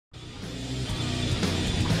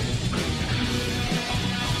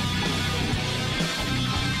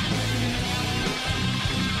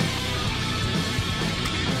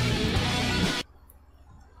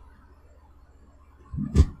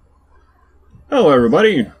Hello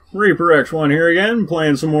everybody, Reaper X1 here again,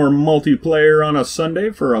 playing some more multiplayer on a Sunday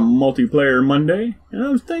for a multiplayer Monday. And I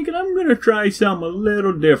was thinking I'm going to try something a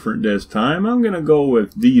little different this time. I'm going to go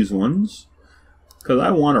with these ones, because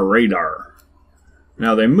I want a radar.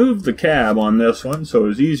 Now they moved the cab on this one, so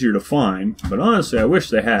it's easier to find, but honestly I wish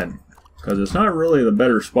they hadn't, because it's not really the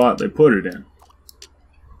better spot they put it in.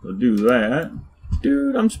 So do that.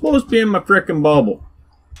 Dude, I'm supposed to be in my frickin' bubble.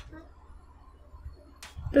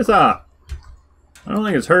 Piss off. I don't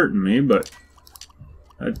think it's hurting me, but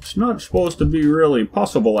it's not supposed to be really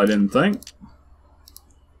possible, I didn't think.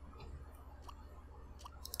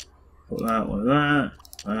 Put that with that,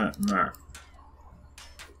 that, and that.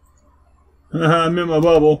 I'm in my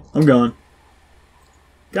bubble. I'm gone.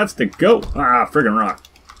 Gots to go. Ah, friggin' rock.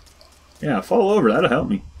 Yeah, fall over. That'll help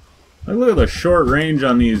me. Like, look at the short range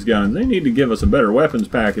on these guns. They need to give us a better weapons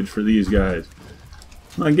package for these guys.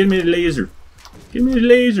 Come on, give me the laser. Give me the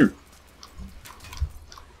laser.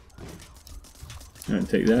 I'm gonna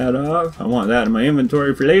take that off. I want that in my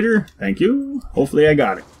inventory for later. Thank you. Hopefully I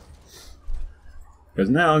got it. Because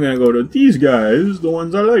now I'm gonna go to these guys, the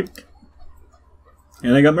ones I like.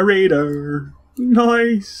 And I got my radar.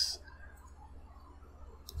 Nice.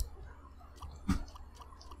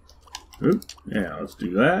 Oop. Yeah, let's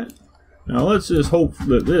do that. Now let's just hope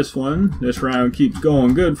that this round keeps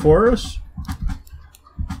going good for us.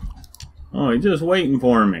 Oh, he's just waiting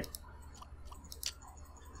for me.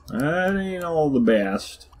 That ain't all the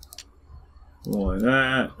best. Go like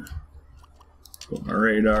that. Put my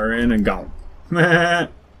radar in and go.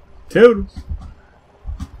 Toodles.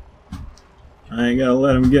 I ain't gonna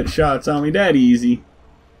let him get shots on me that easy.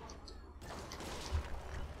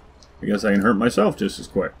 I guess I can hurt myself just as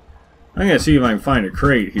quick. I'm gonna see if I can find a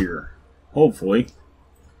crate here. Hopefully.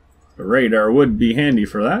 The radar would be handy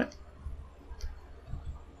for that.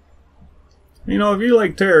 You know, if you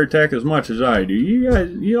like Terra Tech as much as I do,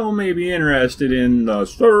 you all may be interested in the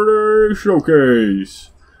Saturday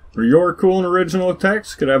Showcase, where your cool and original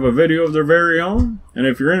techs could have a video of their very own. And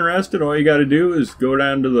if you're interested, all you got to do is go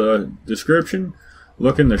down to the description,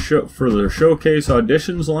 look in the for the Showcase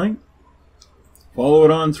auditions link, follow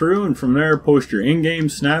it on through, and from there post your in-game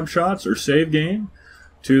snapshots or save game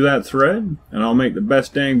to that thread, and I'll make the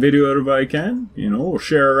best dang video out of it I can. You know, we'll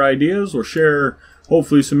share our ideas, we'll share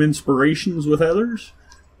hopefully some inspirations with others,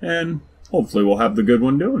 and hopefully we'll have the good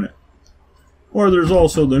one doing it. Or there's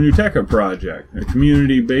also the New Tekka project, a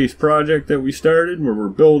community-based project that we started where we're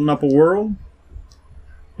building up a world,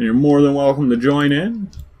 and you're more than welcome to join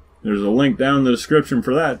in. There's a link down in the description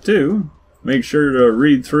for that too. Make sure to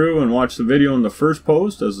read through and watch the video in the first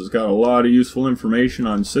post, as it's got a lot of useful information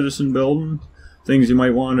on citizen building, things you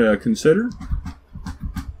might want to consider.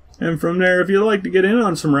 And from there, if you'd like to get in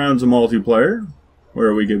on some rounds of multiplayer,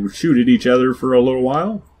 where we could shoot at each other for a little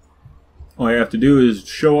while, all you have to do is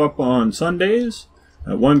show up on Sundays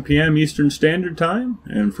at 1 p.m. Eastern Standard Time,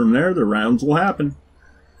 and from there the rounds will happen.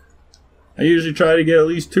 I usually try to get at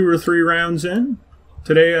least 2 or 3 rounds in.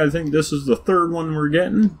 Today I think this is the 3rd one we're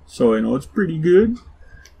getting, so you know it's pretty good.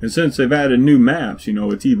 And since they've added new maps, you know,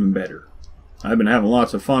 it's even better. I've been having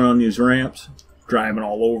lots of fun on these ramps, driving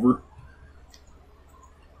all over.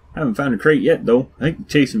 I haven't found a crate yet though. I think they're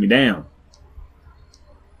chasing me down.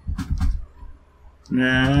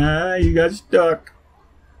 Nah, you got stuck.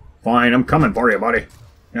 Fine, I'm coming for you, buddy.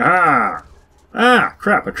 Ah! Ah,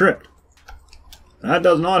 crap, I tripped. That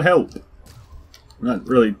does not help. I'm not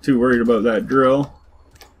really too worried about that drill.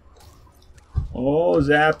 Oh,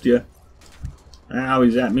 zapped you. Ow,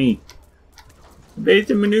 he zapped me.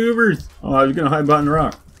 Basic maneuvers. Oh, I was going to hide behind the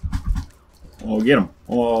rock. Oh, get him.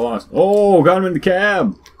 Oh, I lost. Oh, got him in the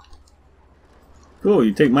cab. Cool,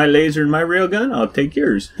 you take my laser and my railgun, I'll take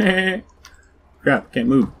yours. Crap, can't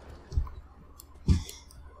move.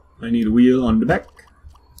 I need a wheel on the back.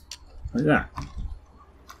 Like that.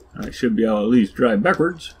 I should be able to at least drive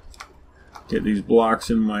backwards. Get these blocks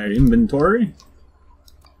in my inventory.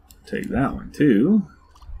 Take that one too.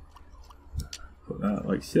 Put that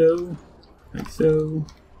like so. Like so.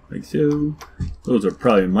 Like so. Those are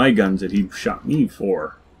probably my guns that he shot me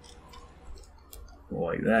for. Go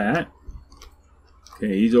like that.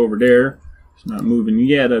 Okay, he's over there. He's not moving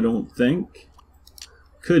yet, I don't think.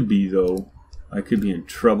 Could be though. I could be in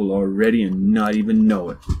trouble already and not even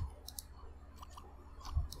know it.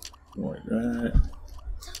 Go like that.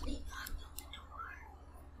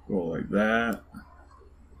 Go like that.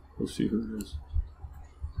 We'll see who it is.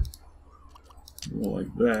 Go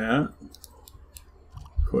like that.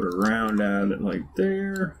 Put a round at it like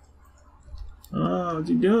there. Oh, what's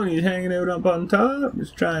he doing? He's hanging out up on top.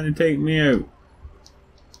 He's trying to take me out.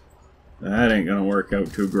 That ain't gonna work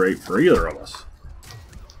out too great for either of us.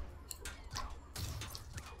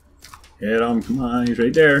 Hit him. Come on, he's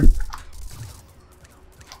right there.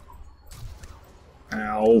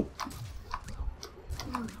 Ow.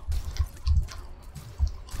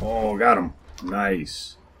 Oh, got him.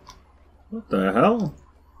 Nice. What the hell?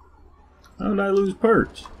 How did I lose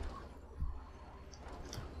parts?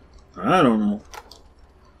 I don't know.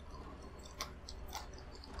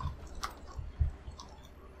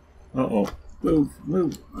 Uh-oh. Move,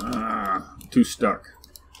 move. Ah, too stuck.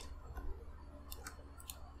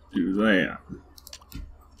 Do that. A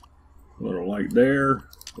little light there.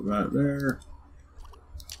 Put that there.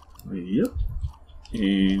 Yep.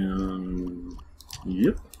 And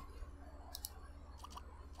yep.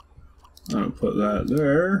 I'm gonna put that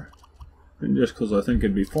there. And just because I think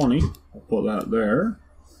it'd be funny, I'll put that there.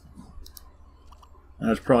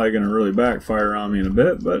 That's probably gonna really backfire on me in a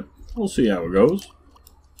bit, but we'll see how it goes.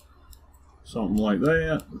 Something like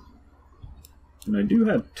that. And I do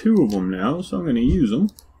have 2 of them now, so I'm going to use them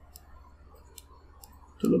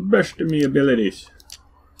to the best of my abilities.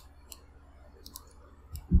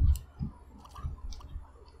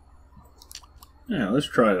 Yeah, let's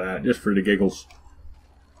try that, just for the giggles.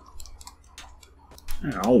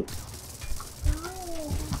 Ow.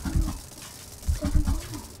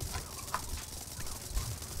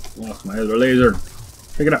 Lost my other laser.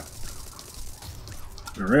 Pick it up.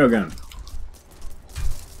 A railgun.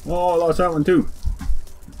 Oh, I lost that one too.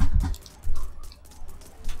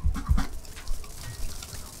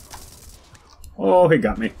 Oh, he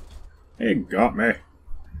got me. He got me.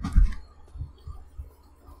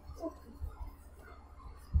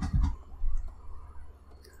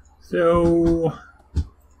 So,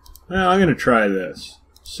 well, I'm going to try this.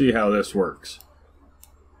 See how this works.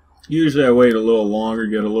 Usually I wait a little longer,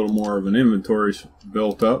 get a little more of an inventory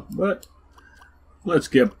built up, but let's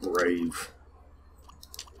get brave.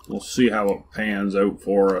 We'll see how it pans out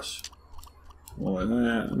for us. Like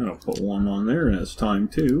that. I'm going to put one on there this time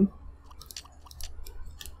too.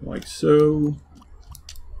 Like so.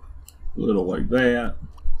 A little like that.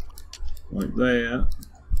 Like that.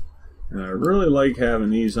 And I really like having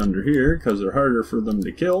these under here because they're harder for them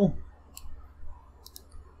to kill.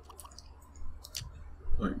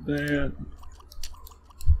 Like that.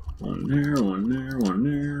 One there, one there, one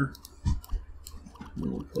there.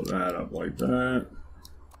 And we'll put that up like that.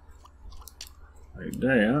 Like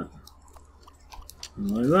that.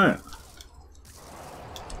 And like that.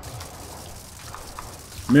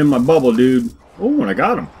 I'm in my bubble, dude. Oh, and I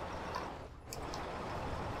got him.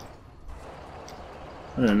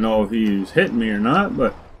 I didn't know if he was hitting me or not,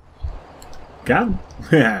 but got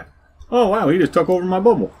him. Oh, wow, he just took over my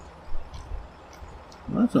bubble.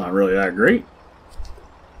 Well, that's not really that great.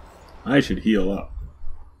 I should heal up.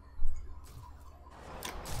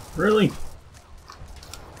 Really?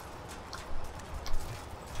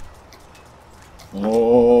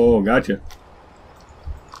 Oh, gotcha.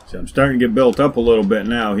 See, I'm starting to get built up a little bit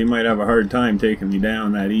now. He might have a hard time taking me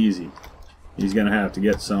down that easy. He's going to have to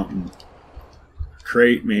get something.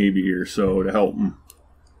 Crate maybe or so to help him.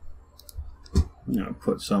 I'm going to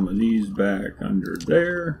put some of these back under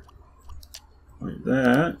there. Like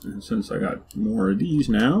that. And since I got more of these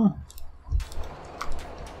now.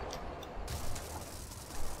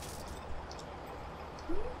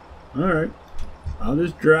 Alright. I'll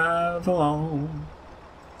just drive along.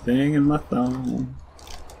 Thing in my thumb.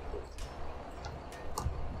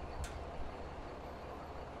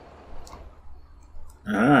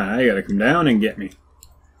 Ah, I gotta come down and get me.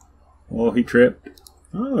 Oh, he tripped.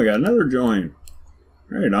 Oh, I got another join.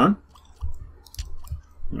 Right on.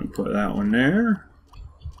 I'm gonna put that one there.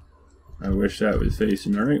 I wish that was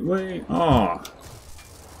facing the right way. Oh.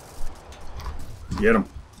 Get him.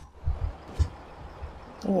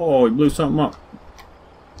 Oh, he blew something up.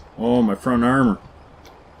 Oh, my front armor.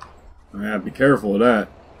 I have to be careful of that.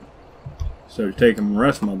 Instead of taking the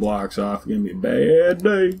rest of my blocks off, it's gonna be a bad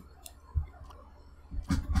day.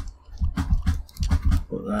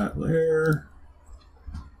 Put that there.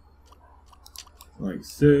 Like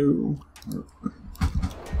so.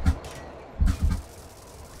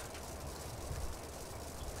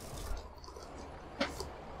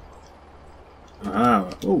 Ah,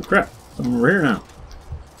 oh crap. Something over here now.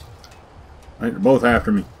 I think they're both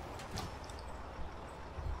after me.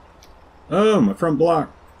 Oh, my front block.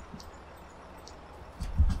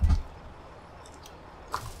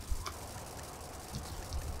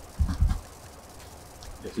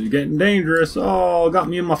 This is getting dangerous. Oh, got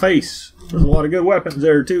me in my face. There's a lot of good weapons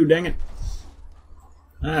there too, dang it.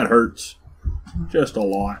 That hurts. Just a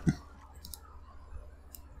lot.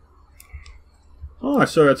 Oh, I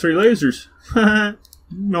still got 3 lasers.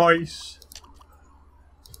 Nice.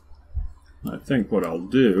 I think what I'll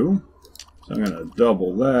do is I'm going to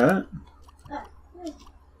double that.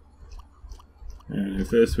 And if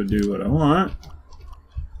this would do what I want.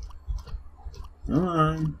 Come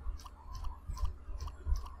on.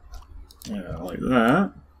 Yeah, like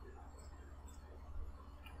that.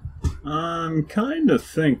 I'm kind of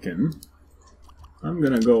thinking I'm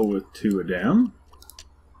going to go with 2 of them.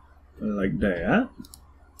 Like that.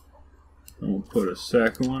 And we'll put a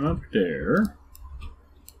second one up there.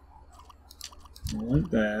 Like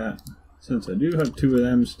that. Since I do have 2 of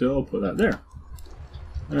them still, I'll put that there.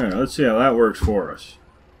 Alright, let's see how that works for us.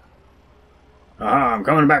 Ah, I'm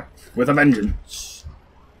coming back with a vengeance.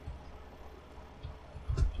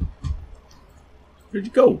 Where'd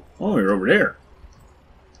you go? Oh, you're over there.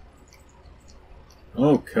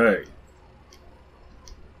 Okay.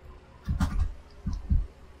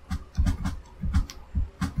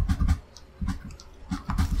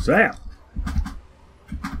 Zap.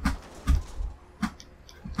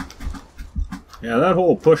 Yeah, that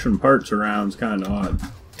whole pushing parts around is kind of odd.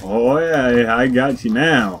 Oh yeah, I got you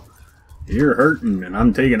now. You're hurting and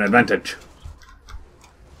I'm taking advantage.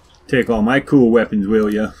 Take all my cool weapons,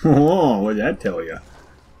 will ya? Oh, what'd that tell ya?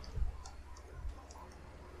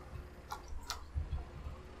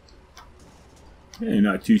 Hey,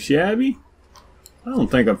 not too shabby. I don't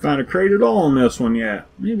think I've found a crate at all in this one yet.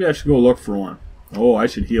 Maybe I should go look for one. Oh, I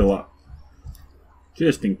should heal up.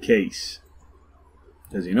 Just in case.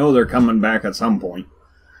 Because you know they're coming back at some point.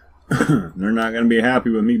 They're not going to be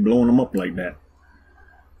happy with me blowing them up like that.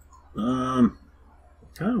 Kind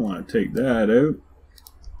of want to take that out.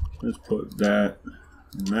 Let's put that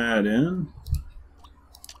and that in.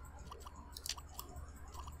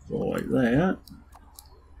 Go like that.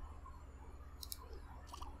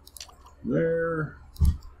 There.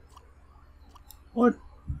 What?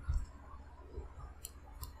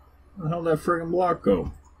 Where the hell did that friggin' block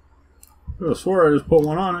go? I could have swore I just put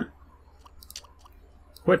one on it.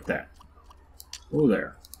 Quit that. Go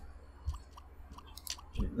there.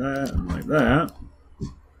 Like that and like that.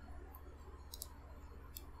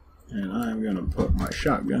 And I'm going to put my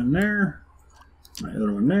shotgun there. My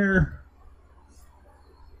other one there.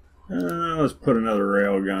 Let's put another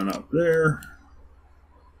railgun up there.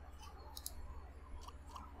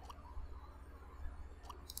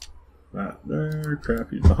 That there.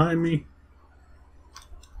 Crappy's behind me.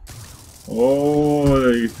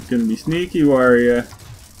 Oh, you're going to be sneaky, are you?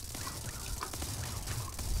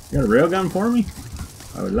 You got a railgun for me?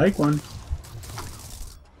 I would like one.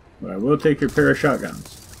 But I will take your pair of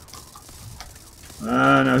shotguns.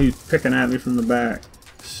 Ah, now he's picking at me from the back.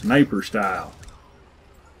 Sniper style.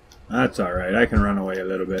 That's alright, I can run away a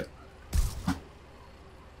little bit.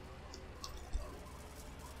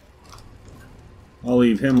 I'll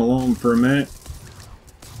leave him alone for a minute.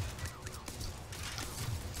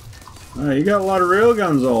 You got a lot of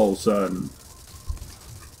railguns all of a sudden.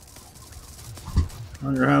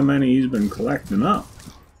 Wonder how many he's been collecting up.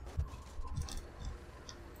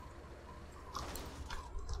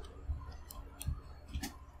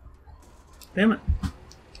 Damn it.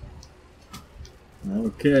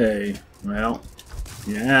 Okay, well,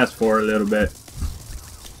 you asked for a little bit.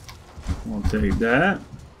 I'll take that.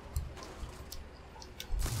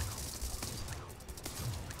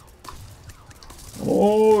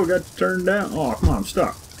 Oh, I got to turn down. Oh, come on, I'm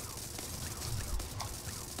stuck.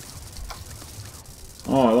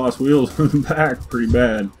 Oh, I lost wheels on the back pretty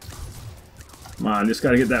bad. Come on, just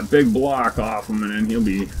got to get that big block off him and then he'll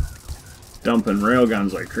be dumping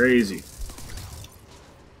railguns like crazy.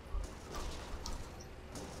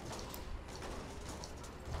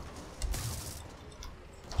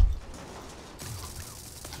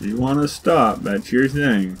 If you want to stop, that's your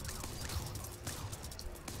thing.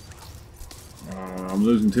 I'm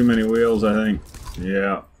losing too many wheels, I think.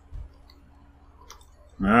 Yeah.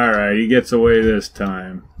 Alright, he gets away this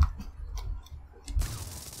time.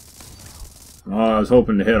 Oh, I was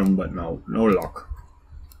hoping to hit him, but no. No luck.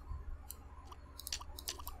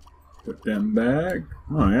 Put them back.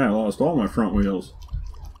 Oh yeah, I lost all my front wheels.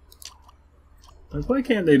 Like, why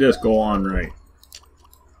can't they just go on right?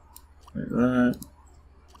 Like that.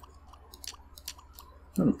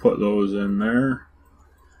 I'm gonna put those in there.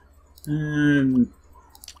 And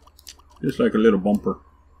just like a little bumper.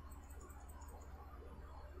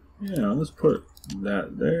 Yeah, let's put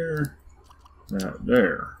that there, that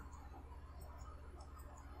there.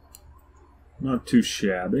 Not too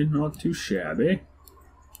shabby, not too shabby.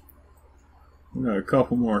 We got a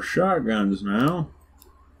couple more shotguns now.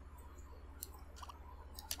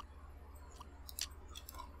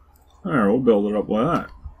 Alright, we'll build it up like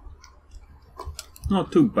that.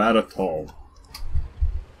 Not too bad at all.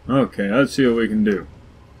 Okay, let's see what we can do.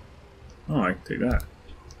 Oh, I can take that.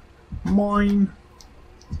 Mine.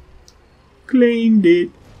 Cleaned it.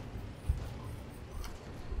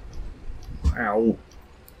 Ow.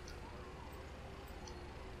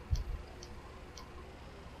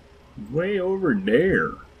 Way over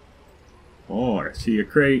there. Oh, I see a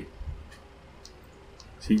crate.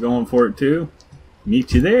 Is he going for it too?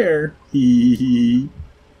 Meet you there. Hee hee.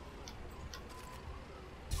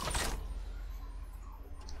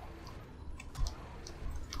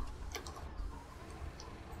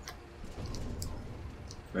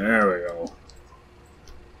 There we go.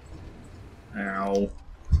 Ow.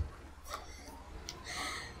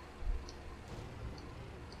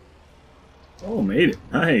 Oh, made it.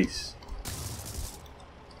 Nice.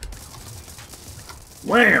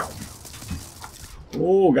 Wham!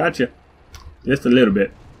 Oh, gotcha. Just a little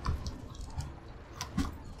bit.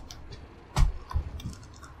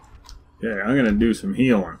 Yeah, I'm gonna do some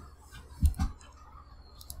healing.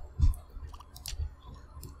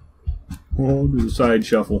 Oh, do the side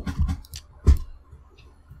shuffle.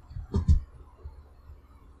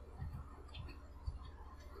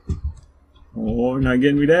 Oh, not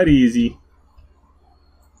getting me that easy.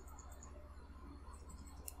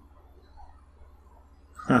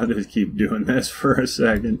 I'll just keep doing this for a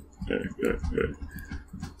second.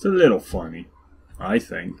 It's a little funny, I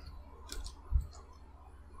think.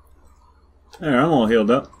 There, I'm all healed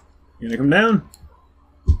up. You gonna come down?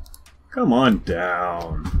 Come on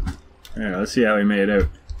down. Alright, let's see how he made out.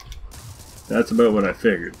 That's about what I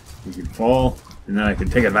figured. He can fall, and then I can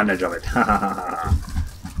take advantage of it. Ha ha ha ha.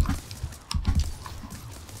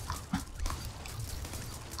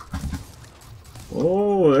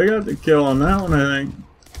 Oh, they got the kill on that one, I think.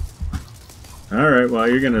 Alright, well,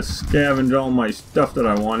 you're gonna scavenge all my stuff that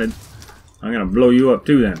I wanted. I'm gonna blow you up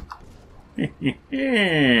too then.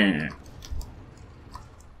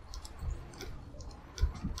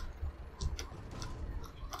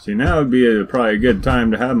 See, now would be probably a good time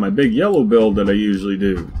to have my big yellow build that I usually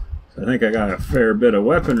do. I think I got a fair bit of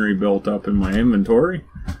weaponry built up in my inventory.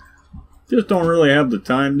 Just don't really have the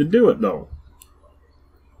time to do it though.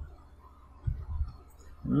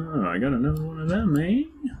 Oh, I got another one of them, eh?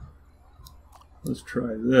 Let's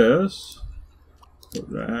try this. Put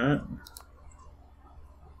that.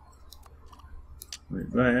 Like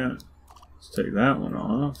that. Let's take that one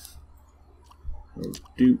off. Go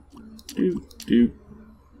doop, doop, doop.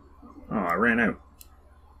 Oh, I ran out.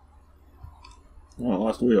 Oh, I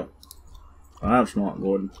lost the wheel. That's not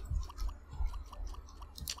good.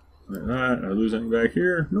 Like that. Did I lose anything back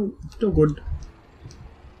here? Nope, still good.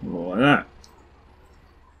 Oh, like that.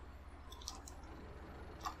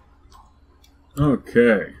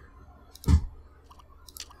 Okay.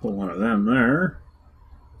 Put one of them there.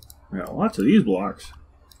 I got lots of these blocks.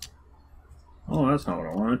 Oh, that's not what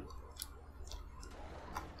I wanted.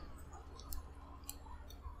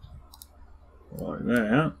 Like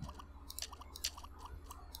that.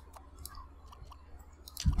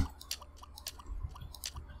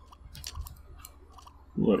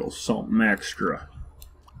 Little something extra.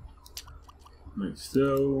 Like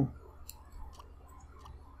so.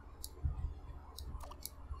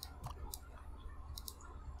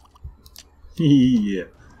 Yeah.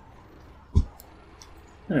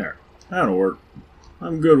 There. That'll work.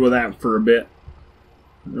 I'm good with that for a bit.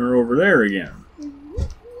 They're over there again.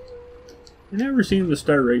 They never seem to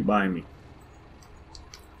start right by me.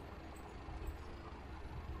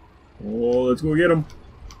 Oh, let's go get them.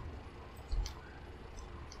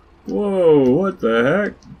 Whoa, what the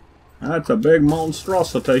heck? That's a big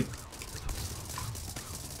monstrosity.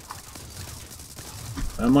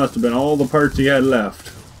 That must have been all the parts he had left.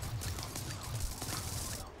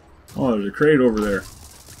 Oh, there's a crate over there.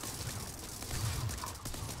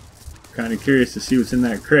 Kind of curious to see what's in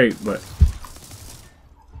that crate, but...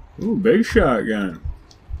 Ooh, big shotgun.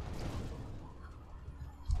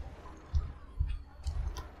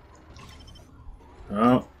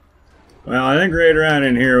 Oh. Well, I think right around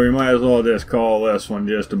in here we might as well just call this one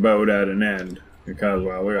just about at an end. Because,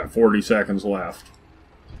 well, we got 40 seconds left.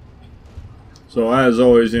 So, as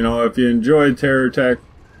always, you know, if you enjoyed Terra Tech,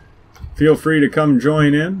 feel free to come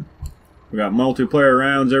join in. We got multiplayer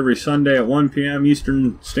rounds every Sunday at 1 p.m.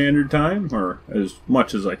 Eastern Standard Time, or as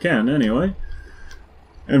much as I can, anyway.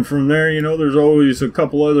 And from there, you know, there's always a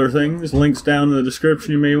couple other things. Links down in the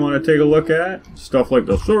description you may want to take a look at. Stuff like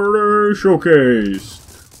the Terra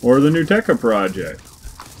Showcase, or the new Tekka project.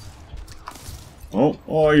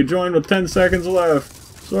 Oh, you joined with 10 seconds left.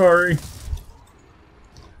 Sorry.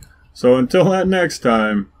 So until that next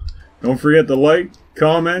time, don't forget to like,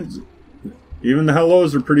 comment. Even the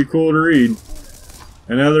hellos are pretty cool to read.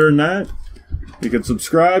 And other than that, you can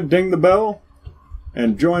subscribe, ding the bell,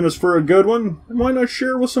 and join us for a good one. And why not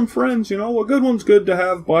share with some friends? You know, a good one's good to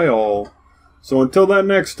have by all. So until that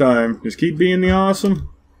next time, just keep being the awesome,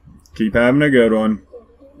 Keep having a good one.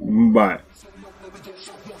 Bye.